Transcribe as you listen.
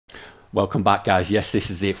Welcome back, guys. Yes, this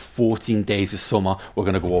is it, 14 days of summer. We're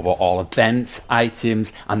going to go over all events,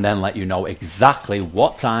 items, and then let you know exactly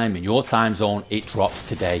what time in your time zone it drops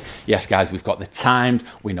today. Yes, guys, we've got the times,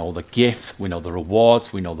 we know the gifts, we know the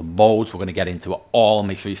rewards, we know the modes. We're going to get into it all.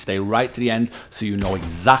 Make sure you stay right to the end so you know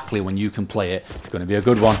exactly when you can play it. It's going to be a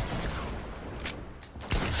good one.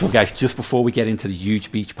 So guys, just before we get into the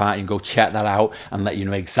huge beach party and go check that out and let you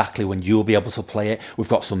know exactly when you'll be able to play it, we've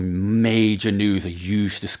got some major news, a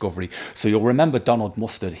huge discovery. So you'll remember Donald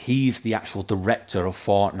Mustard, he's the actual director of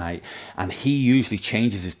Fortnite, and he usually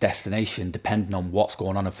changes his destination depending on what's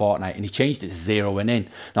going on in Fortnite, and he changed it to zeroing in.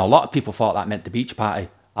 Now a lot of people thought that meant the beach party.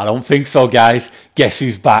 I don't think so, guys. Guess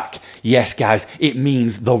who's back? Yes, guys, it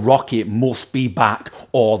means the rocket must be back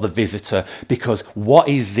or the visitor, because what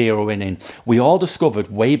is zeroing in? We all discovered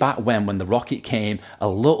way back when the rocket came, a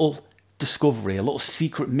little discovery, a little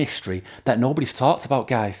secret mystery that nobody's talked about,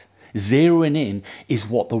 guys. Zeroing in is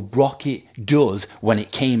what the rocket does when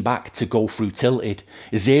it came back to go through tilted.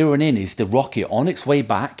 Zeroing in is the rocket on its way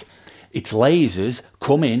back, its lasers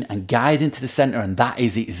come in and guide into the center, and that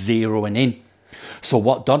is it zeroing in. So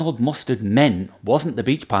what Donald Mustard meant wasn't the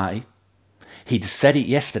beach party. He'd said it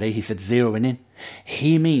yesterday. He said zeroing in.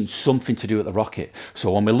 He means something to do with the rocket.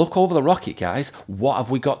 So when we look over the rocket, guys, what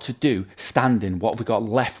have we got to do standing? What have we got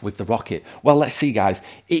left with the rocket? Well, let's see, guys.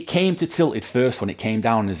 It came to tilted first when it came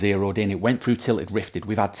down and zeroed in. It went through tilted, rifted.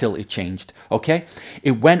 We've had tilted changed, okay?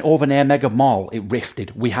 It went over near Mega Mall. It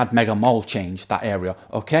rifted. We had Mega Mall changed, that area,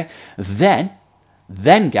 okay?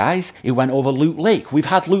 Then, guys, it went over Loot Lake. We've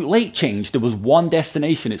had Loot Lake changed. There was one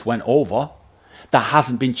destination it's went over that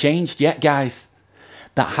hasn't been changed yet, guys.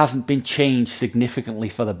 That hasn't been changed significantly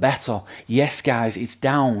for the better. Yes, guys, it's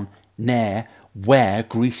down near where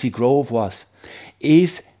Greasy Grove was.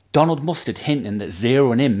 Is Donald Mustard hinting that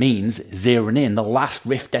zeroing in means zeroing in the last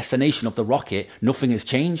rift destination of the rocket? Nothing has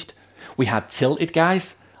changed. We had tilted,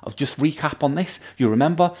 guys. I'll just recap on this. You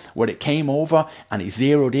remember where it came over and it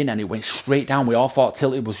zeroed in and it went straight down. We all thought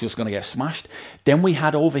tilted was just going to get smashed. Then we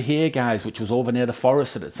had over here, guys, which was over near the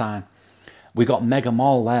forest at the time. We got Mega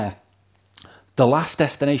Mall there. The last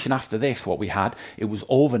destination after this, what we had, it was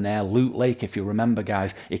over near Loot Lake, if you remember,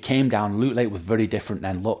 guys. It came down. Loot Lake was very different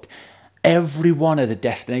then. Look, every one of the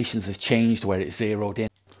destinations has changed where it zeroed in.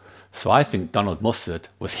 So I think Donald Mustard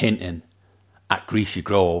was hinting at Greasy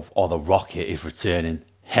Grove, or the rocket is returning.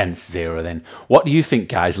 Hence zero then. What do you think,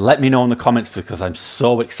 guys? Let me know in the comments, because I'm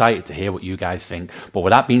so excited to hear what you guys think. But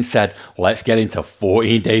with that being said, let's get into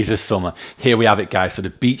 14 days of summer. Here we have it, guys. So the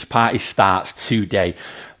beach party starts today.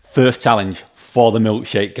 First challenge for the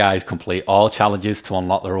milkshake, guys. Complete all challenges to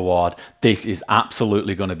unlock the reward. This is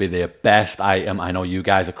absolutely going to be the best item. I know you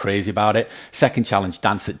guys are crazy about it. Second challenge,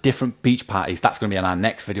 dance at different beach parties. That's going to be in our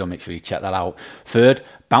next video. Make sure you check that out. Third,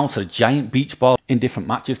 bounce a giant beach ball in different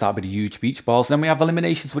matches. That'll be the huge beach balls. Then we have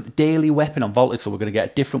eliminations with the daily weapon on Vaulted. So we're going to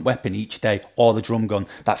get a different weapon each day, or the drum gun.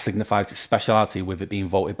 That signifies its speciality with it being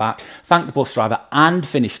voted back. Thank the bus driver and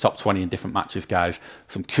finish top 20 in different matches, guys.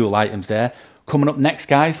 Some cool items there. Coming up next,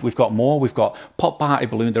 guys, we've got more. We've got pop party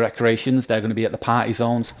balloon decorations. They're going to be at the party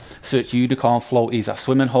zones. Search unicorn floaties at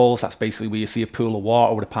swimming holes. That's basically where you see a pool of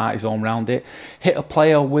water with a party zone around it. Hit a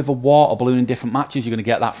player with a water balloon in different matches. You're going to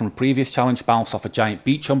get that from the previous challenge. Bounce off a giant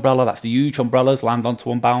beach umbrella. That's the huge umbrellas. Land onto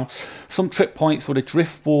one bounce. Some trip points with a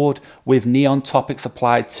drift board with neon topics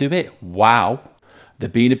applied to it. Wow. They're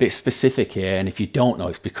being a bit specific here, and if you don't know,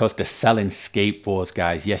 it's because they're selling skateboards,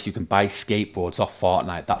 guys. Yes, you can buy skateboards off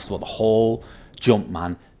Fortnite. That's what the whole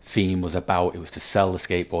Jumpman theme was about. It was to sell the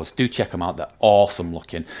skateboards. Do check them out. They're awesome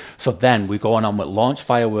looking. So then we're going on with launch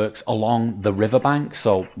fireworks along the riverbank.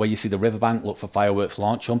 So where you see the riverbank, look for fireworks,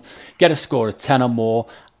 launch them. Get a score of 10 or more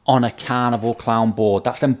on a carnival clown board.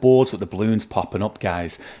 That's them boards with the balloons popping up,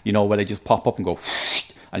 guys. You know, where they just pop up and go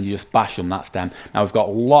and you just bash them. That's them. Now we've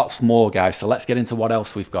got lots more, guys, so let's get into what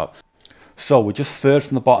else we've got. So we're just third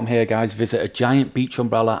from the bottom here, guys. Visit a giant beach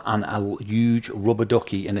umbrella and a huge rubber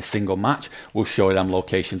ducky in a single match. We'll show you them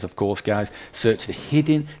locations, of course, guys. Search the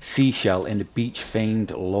hidden seashell in the beach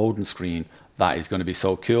famed loading screen. That is going to be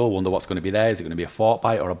so cool. Wonder what's going to be there. Is it going to be a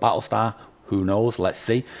Fortnite or a battle star? Who knows? Let's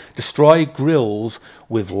see. Destroy grills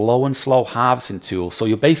with low and slow harvesting tools. So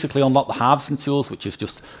you basically unlock the harvesting tools, which is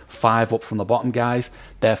just 5 up from the bottom, guys.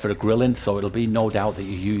 There for the grilling, so it'll be no doubt that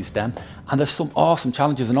you use them. And there's some awesome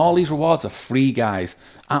challenges, and all these rewards are free, guys.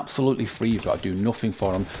 Absolutely free. You've got to do nothing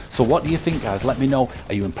for them. So what do you think, guys? Let me know.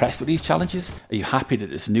 Are you impressed with these challenges? Are you happy that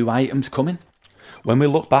there's new items coming? When we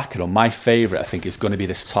look back at them, my favourite I think is going to be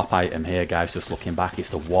this top item here, guys. Just looking back, it's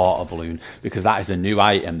the water balloon, because that is a new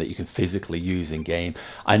item that you can physically use in game.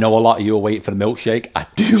 I know a lot of you are waiting for the milkshake. I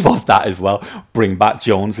do love that as well. Bring back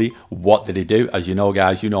Jonesy. What did he do? As you know,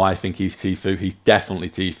 guys, you know I think he's Tfue. He's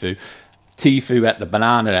definitely Tfue. Tfue ate the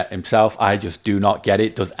banana himself. I just do not get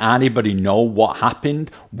it. Does anybody know what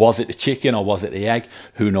happened? Was it the chicken or was it the egg?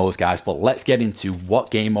 Who knows, guys? But let's get into what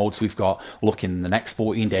game modes we've got looking in the next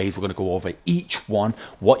 14 days. We're going to go over each one,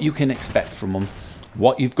 what you can expect from them,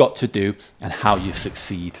 what you've got to do, and how you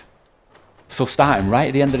succeed. So starting right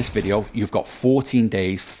at the end of this video, you've got 14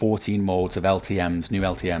 days, 14 modes of LTMs, new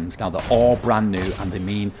LTMs. Now they're all brand new and they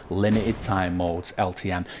mean limited time modes,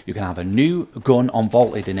 LTM. You can have a new gun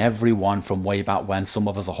unvaulted in every one from way back when. Some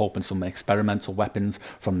of us are hoping some experimental weapons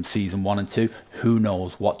from season 1 and 2. Who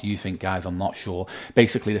knows? What do you think, guys? I'm not sure.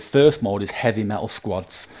 Basically, the first mode is heavy metal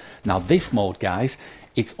squads. Now this mode, guys,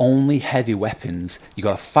 it's only heavy weapons. You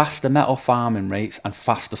got a faster metal farming rates and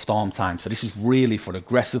faster storm time. So this is really for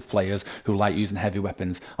aggressive players who like using heavy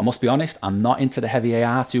weapons. I must be honest, I'm not into the heavy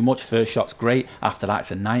AR too much. First shot's great. After that,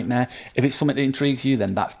 it's a nightmare. If it's something that intrigues you,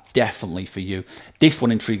 then that's definitely for you. This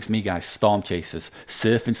one intrigues me, guys. Storm chasers,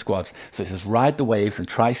 surfing squads. So it says ride the waves and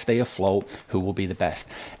try stay afloat. Who will be the best?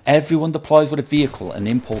 Everyone deploys with a vehicle and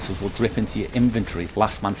impulses will drip into your inventory.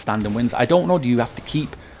 Last man standing wins. I don't know, do you have to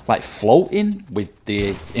keep like floating with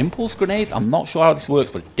the impulse grenades? I'm not sure how this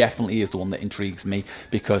works, but it definitely is the one that intrigues me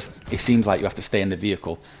because it seems like you have to stay in the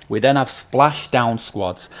vehicle. We then have splashdown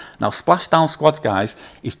squads. Now splashdown squads, guys,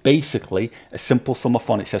 is basically a simple sum of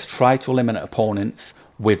fun. It says try to eliminate opponents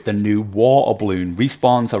with the new water balloon.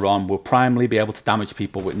 Respawns are on. We'll primarily be able to damage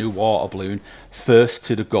people with new water balloon. First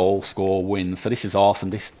to the goal score wins. So this is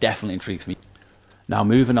awesome. This definitely intrigues me. Now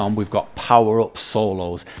moving on, we've got power up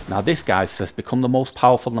solos. Now this guy says become the most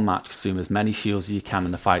powerful in the match, consume as many shields as you can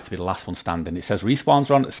in the fight to be the last one standing. It says respawns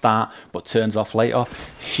are on at the start but turns off later.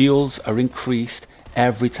 Shields are increased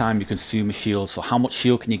every time you consume a shield. So how much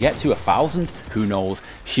shield can you get to? 1,000? Who knows?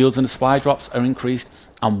 Shields and the supply drops are increased,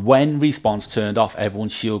 and when respawn's turned off,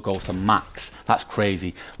 everyone's shield goes to max. That's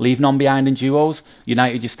crazy. Leave none behind in duos.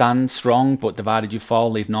 United you stand strong, but divided you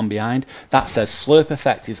fall. Leave none behind. That says slurp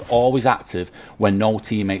effect is always active when no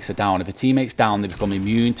teammates are down. If a teammate's down, they become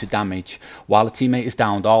immune to damage. While a teammate is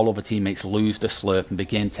downed, all other teammates lose the slurp and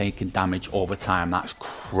begin taking damage over time. That's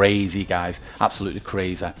crazy, guys. Absolutely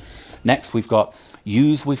crazy. Next, we've got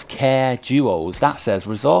use with care duos. That says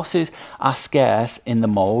resources are scarce in the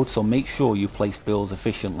mode, so make sure you place builds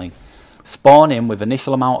efficiently. Spawn in with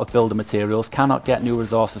initial amount of builder materials, cannot get new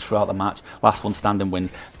resources throughout the match, last one standing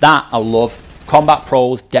wins. That I love. Combat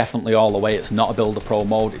pros, definitely all the way. It's not a builder pro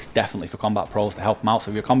mode, it's definitely for combat pros to help them out.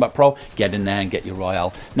 So if you're a combat pro, get in there and get your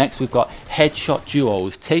royale. Next, we've got headshot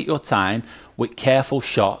duos. Take your time with careful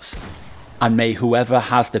shots and may whoever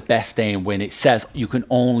has the best aim win. It says you can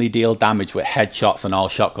only deal damage with headshots and all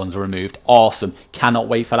shotguns are removed. Awesome. Cannot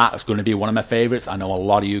wait for that. It's going to be one of my favorites. I know a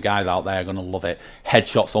lot of you guys out there are going to love it.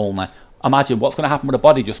 Headshots only. Imagine what's going to happen with a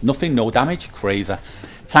body. Just nothing, no damage. Crazy.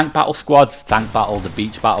 Tank battle squads. Tank battle, the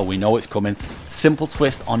beach battle. We know it's coming. Simple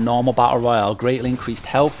twist on normal battle royale. Greatly increased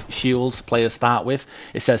health, shields players start with.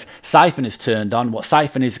 It says Siphon is turned on. What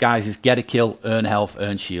Siphon is, guys, is get a kill, earn health,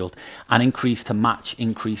 earn shield. And increase to match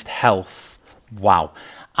increased health. Wow.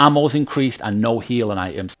 Ammo's increased and no healing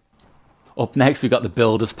items. Up next, we've got the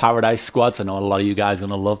Builders Paradise Squads. I know a lot of you guys are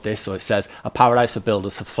going to love this. So it says a paradise for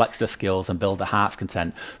builders to flex their skills and build their heart's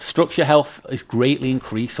content. Structure health is greatly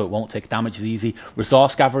increased, so it won't take damage as easy.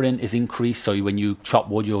 Resource gathering is increased, so when you chop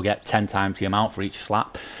wood, you'll get 10 times the amount for each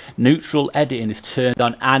slap. Neutral editing is turned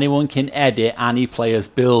on. Anyone can edit any player's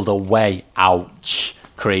build away. Ouch.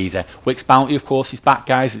 Crazy. Wix Bounty, of course, is back,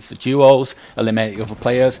 guys. It's the duos. Eliminate the other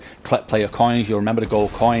players. Collect player coins. You'll remember the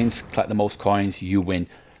gold coins. Collect the most coins, you win.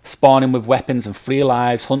 Spawning with weapons and free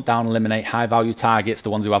lives. Hunt down and eliminate high value targets.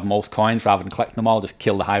 The ones who have most coins, rather than collecting them all, just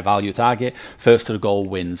kill the high value target. First to the goal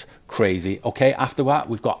wins. Crazy. Okay, after that,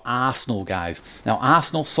 we've got Arsenal, guys. Now,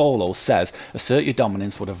 Arsenal Solo says assert your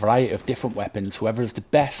dominance with a variety of different weapons. Whoever is the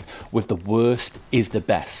best with the worst is the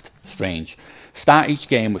best. Strange. Start each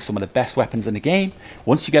game with some of the best weapons in the game.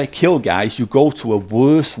 Once you get a kill, guys, you go to a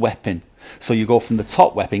worse weapon. So you go from the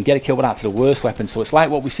top weapon, get a kill with that, to the worst weapon. So it's like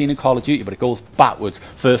what we've seen in Call of Duty, but it goes backwards.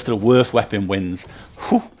 First to the worst weapon wins.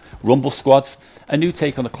 Whew. Rumble squads. A new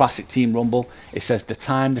take on the classic Team Rumble. It says the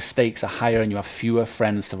time the stakes are higher and you have fewer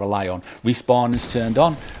friends to rely on. Respawn is turned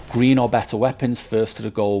on. Green or better weapons, first to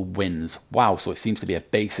the goal wins. Wow, so it seems to be a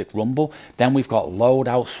basic Rumble. Then we've got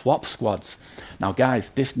loadout swap squads. Now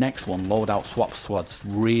guys, this next one, loadout swap squads,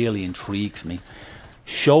 really intrigues me.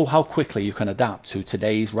 Show how quickly you can adapt to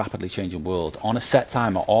today's rapidly changing world. On a set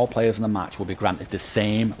timer, all players in the match will be granted the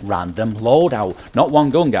same random loadout. Not one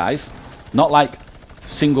gun, guys. Not like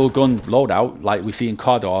single gun loadout like we see in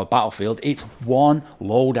COD or Battlefield. It's one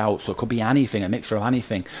loadout, so it could be anything, a mixture of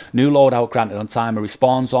anything. New loadout granted on timer,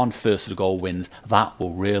 respawns on, first to goal wins. That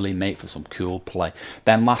will really make for some cool play.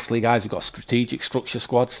 Then lastly, guys, we've got strategic structure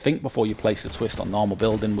squads. Think before you place a twist on normal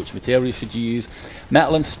building. Which materials should you use?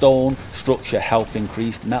 Metal and stone structure health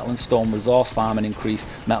increased, metal and stone resource farming increased,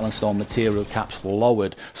 metal and stone material caps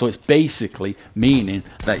lowered. So it's basically meaning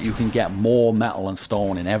that you can get more metal and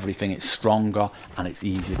stone in everything. It's stronger and it's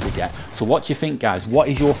easier to get. So what do you think, guys? What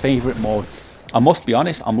is your favorite mode? I must be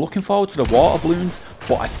honest, I'm looking forward to the water balloons,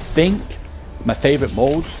 but I think my favorite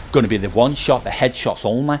mode's going to be the one shot, the headshots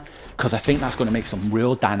only, because I think that's going to make some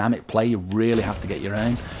real dynamic play. You really have to get your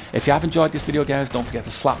aim. If you have enjoyed this video, guys, don't forget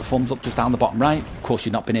to slap the thumbs up just down the bottom right. Of course,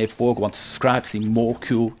 you've not been here before, go on to subscribe to see more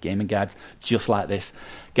cool gaming guides just like this.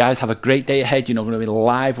 Guys, have a great day ahead. You know, we're going to be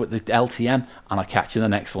live with the LTM, and I'll catch you in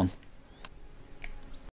the next one.